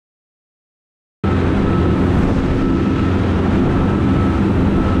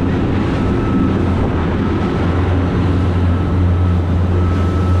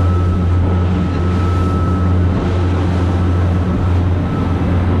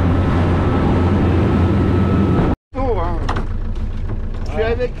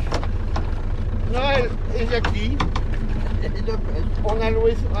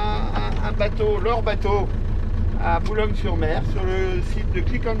leur bateau à Boulogne sur Mer, sur le site de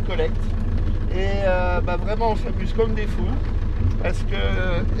Click and Collect. Et vraiment on s'amuse comme des fous parce que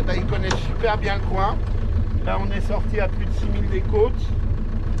ils connaissent super bien le coin. Là on est sorti à plus de 6000 des côtes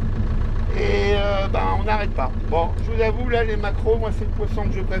et on n'arrête pas. Bon, je vous avoue, là les maquereaux, moi c'est le poisson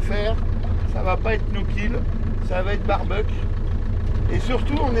que je préfère. Ça va pas être no kill, ça va être barbecue. Et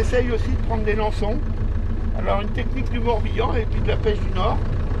surtout on essaye aussi de prendre des lançons. Alors une technique du Morbihan et puis de la pêche du Nord.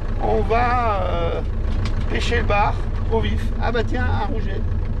 On va pêcher le bar au vif. Ah bah tiens, un rouget.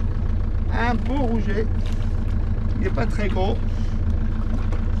 Un beau rouget. Il n'est pas très gros.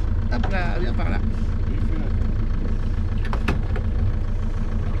 Hop là, viens par là.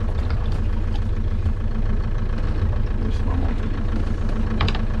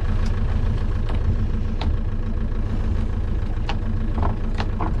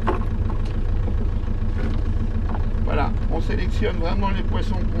 Voilà, on sélectionne vraiment les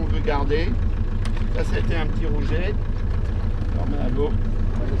poissons qu'on veut garder. Ça c'était un petit rouget. On met à l'eau.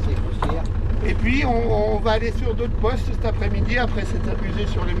 Et puis on va aller sur d'autres postes cet après-midi, après s'être amusé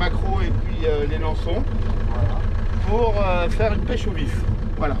sur les maquereaux et puis les lançons, pour faire une pêche au vif.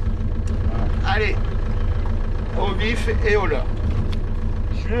 Voilà. Allez, au vif et au leurre.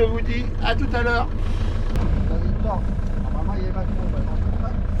 Je vous dis à tout à l'heure.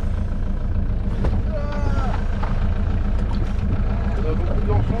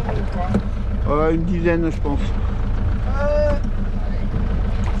 Une dizaine, je pense.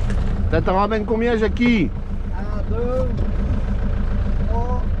 T'en ramènes combien, Jacky? 1, 2,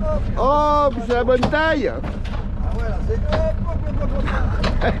 3, hop. Oh, c'est la bonne taille. Ah ouais, là c'est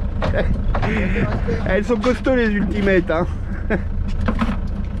Elles sont costauds les ultimates, hein.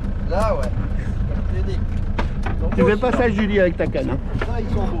 Là, ouais. Comme je t'ai dit. Tu fais pas ça, Julie, avec ta canne, hein. Ça,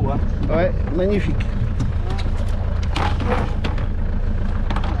 ils sont beaux, hein. Ouais, magnifique.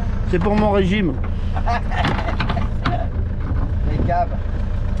 C'est pour mon régime. Les câbles.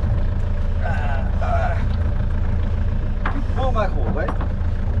 Bon macro, ouais.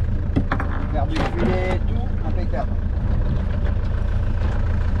 Faire du filet, tout, impeccable.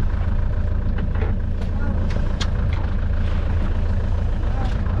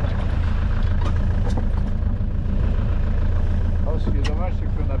 Oh, ce qui est dommage, c'est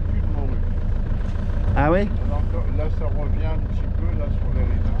qu'on n'a plus de morue. Ah ouais? Là, ça revient un petit peu là sur les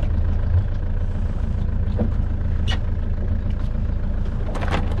rivets.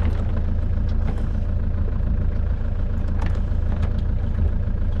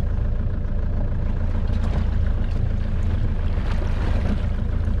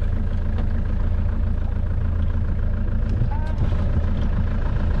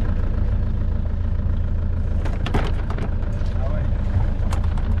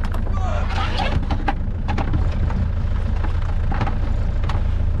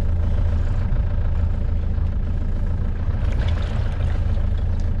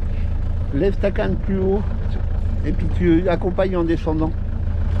 Lève ta canne plus haut et puis tu accompagnes en descendant.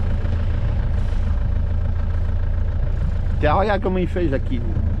 Tiens, regarde comment il fait, Jacky.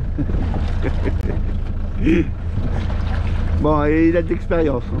 Bon, et il a de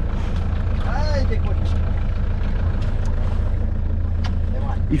l'expérience. Hein. Ah, il décroche.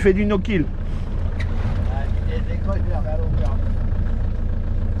 Il fait du no-kill. Ah, il décroche bien, vers l'eau.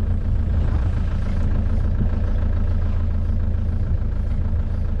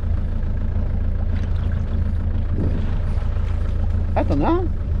 Ah, t'en as un?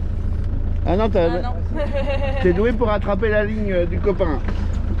 Ah non, t'es doué pour attraper la ligne du copain.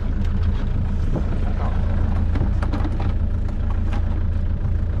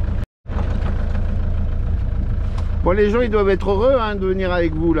 Bon, les gens, ils doivent être heureux hein, de venir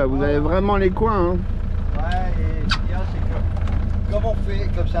avec vous, là. Vous avez vraiment les coins. Hein. Ouais, et ce qu'il y a, c'est que, comme on fait,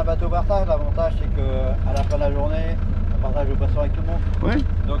 comme c'est un bateau partage, l'avantage, c'est qu'à la fin de la journée, on partage le poisson avec tout le monde. Ouais.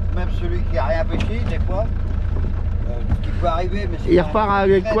 Donc, même celui qui n'a rien pêché, des fois, qui peut arriver, mais c'est il repart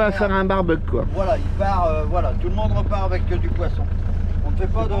avec quoi faire un barbecue, quoi. Voilà, il part, voilà, tout le monde repart avec du poisson. On ne fait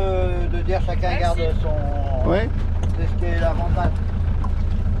pas de dire chacun garde son... Ouais. C'est ce qui est l'avantage.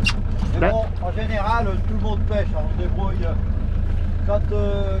 Mais bon, en général, tout le monde pêche, on se débrouille.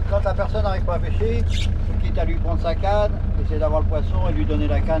 Quand la personne n'arrive pas à pêcher, quitte à lui prendre sa canne, essayer d'avoir le poisson et lui donner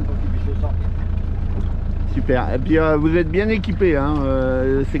la canne pour qu'il puisse le sortir. Super. Et puis vous êtes bien équipés, hein.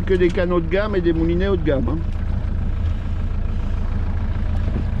 C'est que des canaux de gamme et des moulinets haut de gamme. Hein.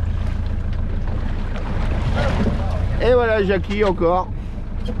 Et voilà Jacky encore.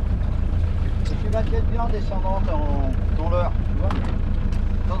 Tu vas te mettre bien en descendant ton leurre, tu vois.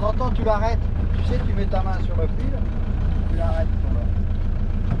 De temps en temps tu l'arrêtes, tu sais, tu mets ta main sur le fil, tu l'arrêtes ton leurre.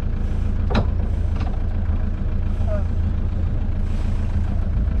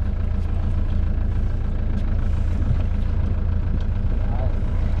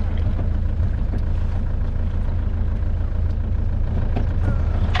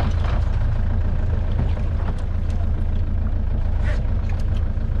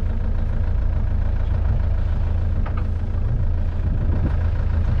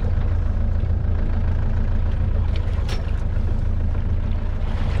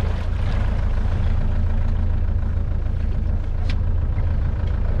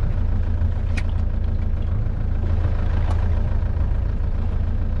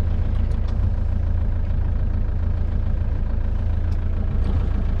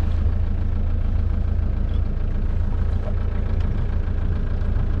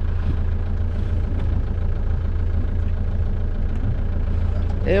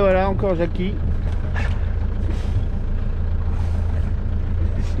 Et voilà, encore Jacky.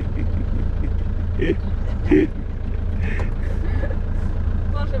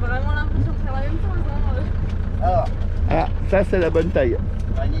 Bon, j'ai vraiment l'impression de faire la même chose. Hein. Alors, Ah, ça c'est la bonne taille.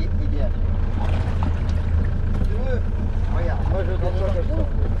 panier idéal. Regarde, moi je descends comme ça.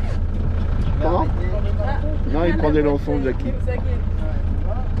 Je vais Comment arrêter. Non, il prend des lançons, Jacky. Ouais,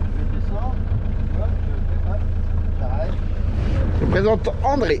 voilà, je descends. Hop, je fais, hop, j'arrête. Je présente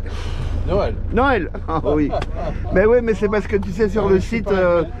André. Noël. Noël. Ah oui. Mais oui, mais c'est parce que tu sais sur le Je suis site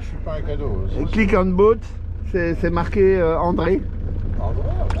pas je suis pas un cadeau. clickandboat, c'est marqué André.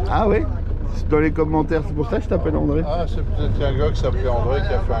 Ah oui. Dans les commentaires, c'est pour ça que je t'appelle André. Ah, c'est peut-être un gars qui s'appelait André qui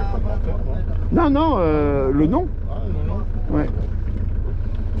a fait un commentaire, non? Non, le nom. Ah, non. Ouais.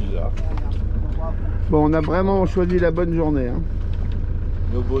 Bizarre. Bon, on a vraiment choisi la bonne journée. Hein.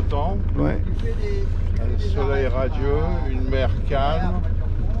 Le beau temps, Ouais. Tu fais un soleil radieux, une mer calme,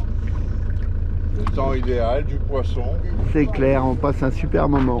 le temps idéal, du poisson. C'est clair, on passe un super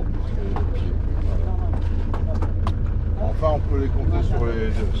moment. Et le pied. Voilà. Enfin, on peut les compter sur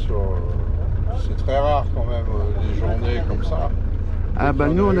les. C'est très rare quand même, des journées comme ça. Ah bah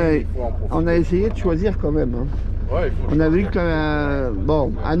nous Il faut en profiter. on a essayé de choisir quand même. Hein. Ouais, il faut On a vu que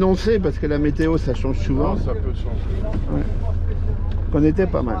bon, annoncé parce que la météo ça change souvent, ça peut changer. qu'on était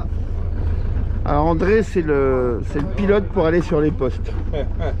pas mal. Alors André c'est le pilote pour aller sur les postes.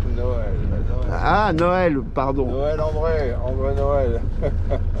 Noël. Ah Noël, pardon. Noël André Noël.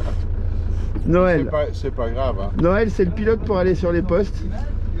 Noël. C'est pas grave. Hein. Noël c'est le pilote pour aller sur les postes.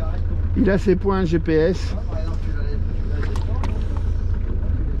 Il a ses points GPS.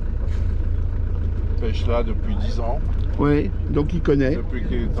 Pêche là depuis 10 ans, Oui, donc il connaît. depuis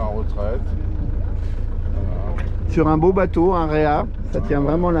qu'il est en retraite. Voilà. Sur un beau bateau, un réa, ça tient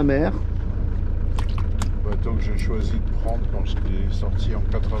vraiment la mer. Bateau que j'ai choisi de prendre quand je suis sorti en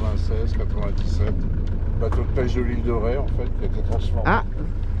 96-97. Bateau de pêche de l'île de Ré en fait, qui a été transformé. Ah,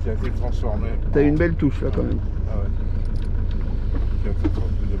 Qui a été transformé. t'as une belle touche là quand même. Ah ouais. Qui a été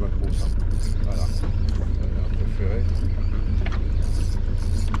transformé de macro ça. Voilà. Un préféré.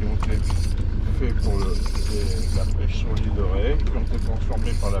 Qui ont été faits pour la pêche sur l'île de Ré, qui ont été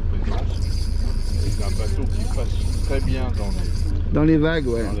transformés par la plaisance. C'est un bateau qui passe très bien Dans les vagues,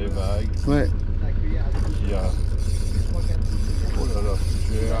 ouais. dans les vagues. Ouais. Qui a. Oh là là,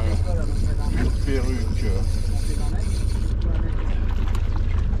 j'ai une perruque.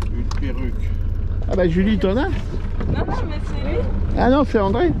 Une perruque. Ah bah Julie, t'en as? Non, mais c'est lui. Ah non, c'est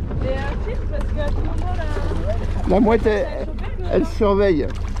André. Et fixe parce qu'à tout moment, La mouette, elle surveille.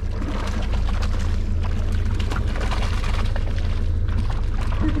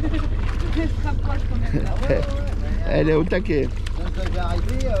 elle se rapproche quand même là. Elle est au taquet. Donc j'ai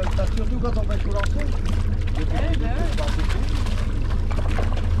arrêté, surtout quand on pêche au lançon.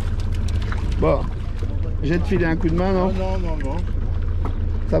 Bon, je vais te filer un coup de main, non? Non.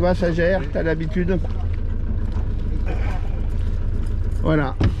 Ça va, ça gère, t'as l'habitude.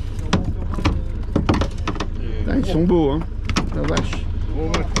 Voilà. Putain, ils sont beaux, hein. La vache. Gros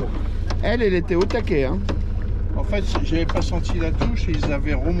macro. Elle était au taquet, hein. En fait, j'avais pas senti la touche et ils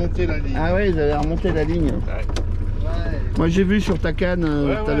avaient remonté la ligne. Ah ouais, ils avaient remonté la ligne. Ouais. Moi j'ai vu sur ta canne,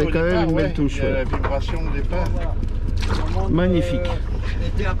 t'avais quand même une belle touche. Il y a la vibration au départ. Magnifique. Et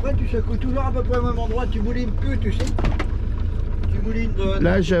puis après, tu secoues toujours à peu près au même endroit, tu moulines plus, tu sais. Tu moulines de.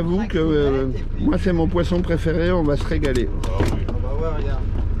 Là j'avoue 5 que mètres, et puis- moi c'est mon poisson préféré, on va se régaler. Ah oui. On va voir, regarde.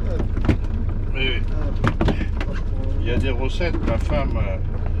 Oui. Il y a des recettes, ma femme,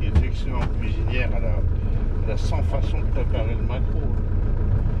 qui est excellente cuisinière, elle a 100 façons de préparer le maquereau.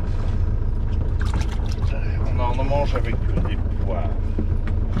 On en mange avec des poires.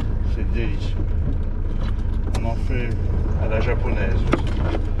 C'est délicieux. On en fait à la japonaise aussi.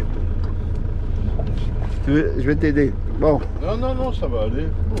 Tu veux, je vais t'aider. Bon, Non, ça va aller.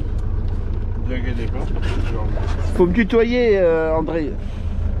 Ne inquiétez pas. faut me tutoyer André.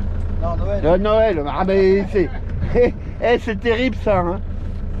 Non, Noël. Noël, ah mais c'est... c'est terrible ça, hein.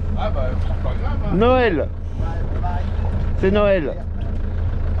 Ah bah, c'est pas grave. Hein. Noël, c'est Noël.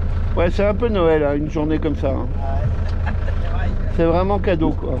 Ouais, c'est un peu Noël, hein, une journée comme ça. Hein. C'est vraiment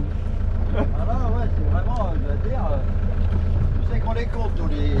cadeau, quoi. Voilà, ouais, c'est vraiment, je veux dire, tu sais qu'on les compte, nous,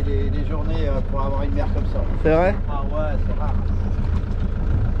 les journées pour avoir une mer comme ça. C'est vrai? Ah ouais, c'est rare.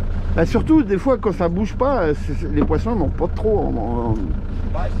 Bah, surtout, des fois, quand ça bouge pas, les poissons n'ont pas trop.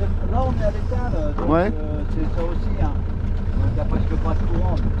 Bah, là, on est à l'étal, donc Ouais. c'est ça aussi. Hein. Il n'y a presque pas de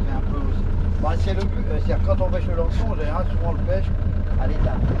courant, donc c'est un peu aussi. Bah, c'est le but, c'est-à-dire quand on pêche le lançon, en général, souvent on le pêche à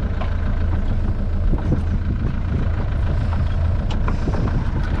l'étal.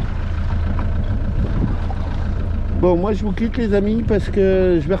 Bon, moi je vous quitte les amis parce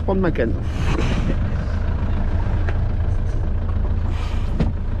que je vais reprendre ma canne.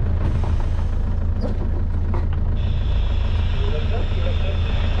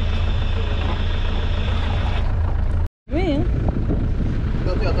 Oui, hein.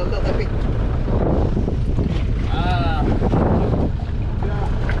 Attention, tapis. Ah.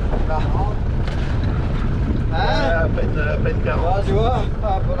 Là. Hein? À peine 40. Ah, tu vois?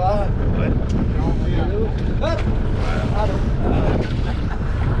 Ah, voilà. Ouais. Hop. Allô.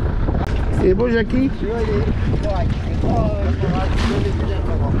 C'est beau Jacky? Tu vois, il est correct. Il faudra donner du lait,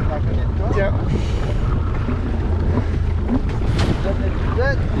 on va connaître toi. Tiens. Donne du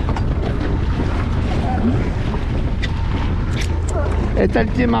lait. Et t'as le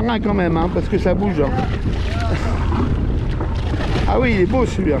pied marin quand même, hein, parce que ça bouge. Hein. Ah oui, il est beau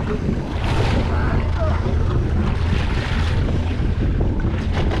celui-là.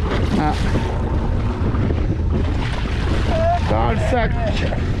 Ah. Dans le sac.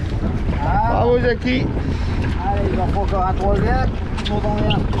 Bravo Jacky. Allez, il en faut encore un troisième. Tout le monde en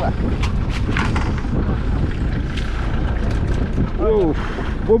vient. Ouais. Oh,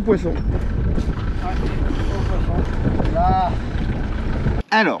 beau poisson. Là.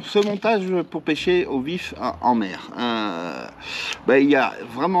 Alors, ce montage pour pêcher au vif en mer, il n'y a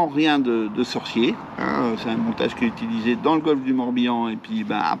vraiment rien de sorcier. Hein, c'est un montage qui est utilisé dans le golfe du Morbihan et puis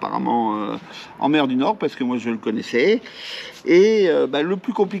apparemment en mer du Nord parce que moi je le connaissais. Et le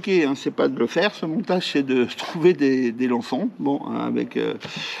plus compliqué, hein, c'est pas de le faire, ce montage, c'est de trouver des lançons. Bon, avec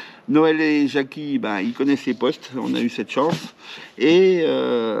Noël et Jacky, ils connaissent les postes, on a eu cette chance. Et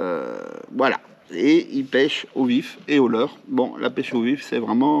voilà. Et ils pêchent au vif et au leurre. Bon, la pêche au vif, c'est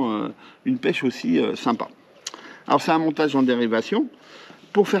vraiment une pêche aussi sympa. Alors, c'est un montage en dérivation.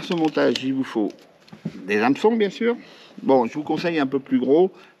 Pour faire ce montage, il vous faut des hameçons, bien sûr. Bon, je vous conseille un peu plus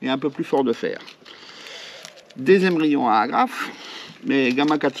gros et un peu plus fort de fer. Des émerillons à agrafe, mais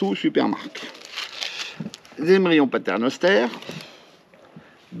Gamakatsu, super marque. Des émerillons paternoster,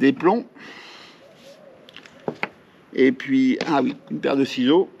 des plombs, et puis, ah oui, une paire de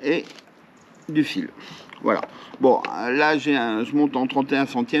ciseaux et du fil. Voilà. Bon, là, je monte en 31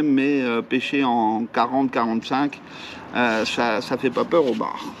 centièmes, mais pêcher en 40-45, ça fait pas peur au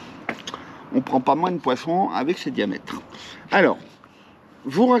bar. On prend pas moins de poissons avec ces diamètres. Alors,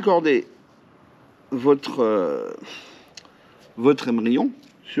 vous raccordez votre émerillon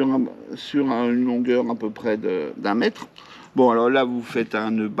sur une longueur à peu près d'1 mètre. Bon, alors là, vous faites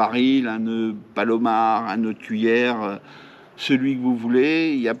un nœud baril, un nœud palomar, un nœud cuillère, celui que vous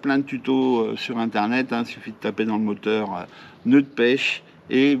voulez. Il y a plein de tutos sur internet, hein. Il suffit de taper dans le moteur nœud de pêche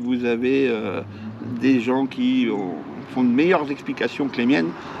et vous avez des gens qui font de meilleures explications que les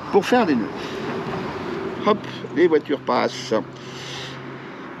miennes pour faire des nœuds. Hop, les voitures passent.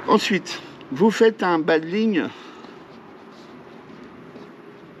 Ensuite, vous faites un bas de ligne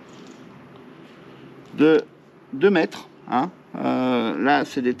de 2 mètres. Hein. Là,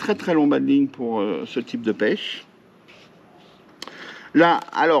 c'est des très très longs bas de ligne pour ce type de pêche. Là,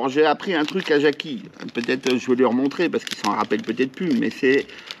 alors, j'ai appris un truc à Jacky. Peut-être je vais lui remontrer parce qu'il s'en rappelle peut-être plus, mais c'est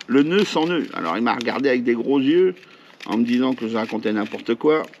le nœud sans nœud. Alors, il m'a regardé avec des gros yeux en me disant que je racontais n'importe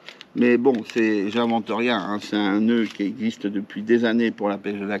quoi. Mais bon, j'invente rien. Hein. C'est un nœud qui existe depuis des années pour la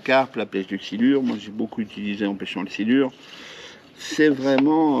pêche de la carpe, la pêche du silure. Moi, j'ai beaucoup utilisé en pêchant le silure. C'est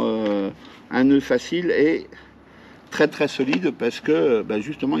vraiment un nœud facile et très très solide parce que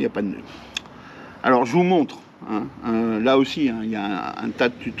justement, il n'y a pas de nœud. Alors, je vous montre. Hein, là aussi, hein, il y a un tas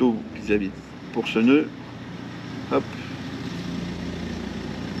de tutos vis-à-vis pour ce nœud. Hop.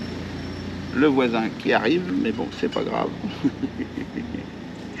 Le voisin qui arrive, mais bon, c'est pas grave.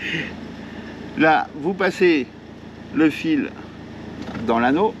 Là, vous passez le fil dans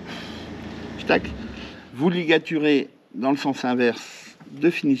l'anneau. Tac. Vous ligaturez dans le sens inverse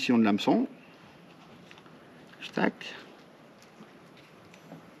de finition de l'hameçon. Tac.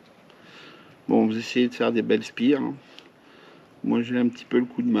 Bon, vous essayez de faire des belles spires. Hein. Moi, j'ai un petit peu le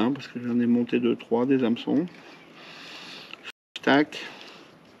coup de main parce que j'en ai monté 2-3 des hameçons. Tac.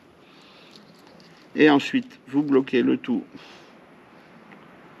 Et ensuite, vous bloquez le tout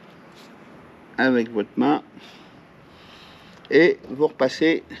avec votre main et vous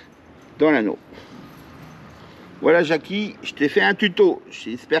repassez dans l'anneau. Voilà, Jacky, je t'ai fait un tuto.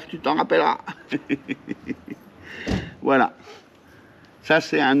 J'espère que tu t'en rappelleras. Voilà. Ça,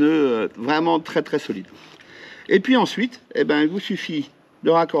 c'est un nœud vraiment très très solide. Et puis ensuite, il vous suffit de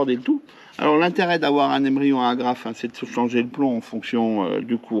raccorder le tout. Alors l'intérêt d'avoir un émerillon à agrafe, hein, c'est de changer le plomb en fonction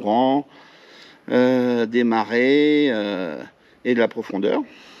du courant, des marées et de la profondeur.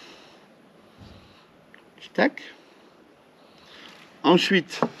 Tac.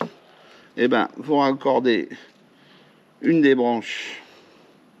 Ensuite, vous raccordez une des branches,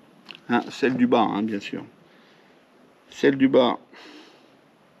 hein, celle du bas, hein, bien sûr, celle du bas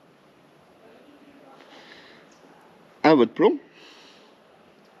à votre plomb.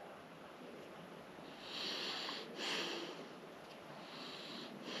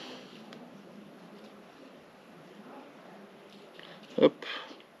 Hop.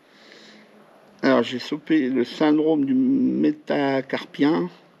 Alors j'ai chopé le syndrome du métacarpien.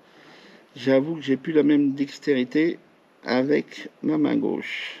 J'avoue que j'ai plus la même dextérité avec ma main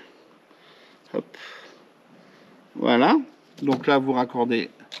gauche. Hop. Voilà. Donc là vous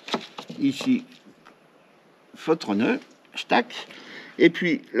raccordez ici votre nœud. Tac. Et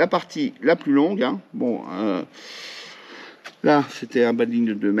puis la partie la plus longue, hein, bon, là c'était un bas de ligne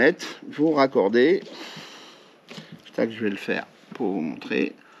de 2 mètres. Vous raccordez. Tac, je vais le faire pour vous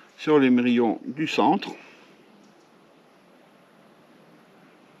montrer. Sur les mérions du centre.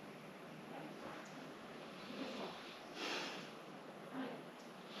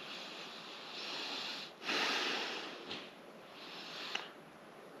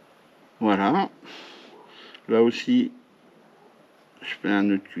 Voilà. Là aussi, je fais un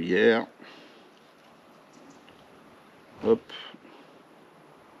nœud de cuillère. Hop.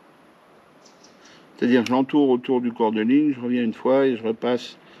 C'est-à-dire, j'entoure autour du corps de ligne, je reviens une fois et je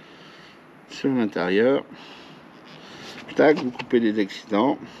repasse sur l'intérieur. Tac, vous coupez les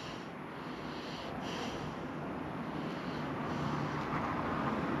accidents.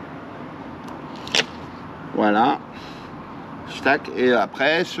 Voilà. Tac, et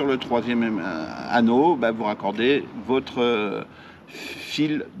après, sur le troisième anneau, bah, vous raccordez votre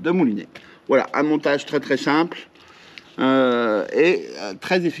fil de moulinet. Voilà, un montage très très simple et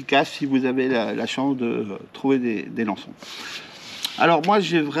très efficace si vous avez la chance de trouver des lançons. Alors moi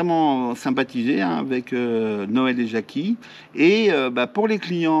j'ai vraiment sympathisé hein, avec Noël et Jacky et bah, pour les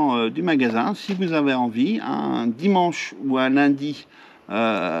clients du magasin, si vous avez envie, un dimanche ou un lundi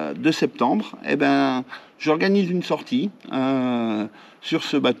de septembre, eh ben, j'organise une sortie sur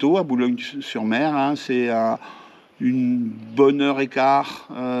ce bateau à Boulogne sur Mer. Hein, c'est à une bonne heure et quart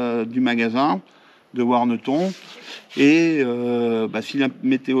du magasin de Warneton. Et bah, si la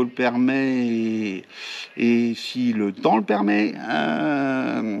météo le permet et si le temps le permet,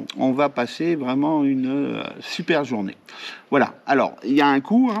 on va passer vraiment une super journée. Voilà, alors il y a un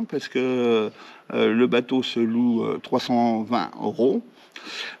coût, hein, parce que le bateau se loue 320 €.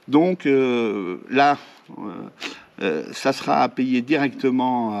 Donc là, ça sera à payer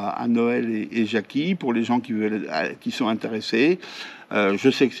directement à Noël et Jacky pour les gens qui sont intéressés. Je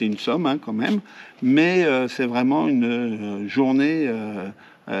sais que c'est une somme hein, quand même, mais c'est vraiment une journée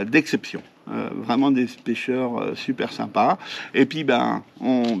d'exception. Vraiment des pêcheurs super sympas. Et puis, ben,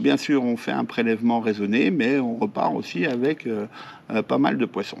 bien sûr, on fait un prélèvement raisonné, mais on repart aussi avec pas mal de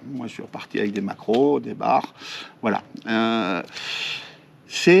poissons. Moi, je suis reparti avec des maquereaux, des bars. Voilà.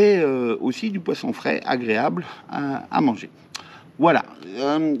 C'est aussi du poisson frais agréable à manger. Voilà.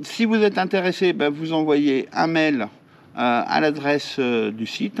 Si vous êtes intéressé, ben, vous envoyez un mail à l'adresse du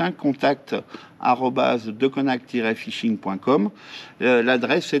site, hein, contact@deconac-fishing.com.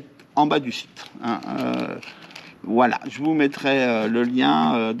 L'adresse est en bas du site. Hein, voilà, je vous mettrai le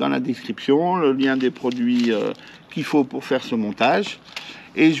lien dans la description, le lien des produits qu'il faut pour faire ce montage.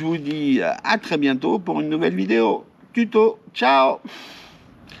 Et je vous dis à très bientôt pour une nouvelle vidéo. Tuto, ciao!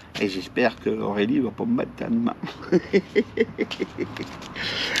 Et j'espère que Aurélie va pas me battre la main.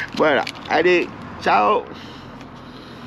 Voilà, allez, ciao!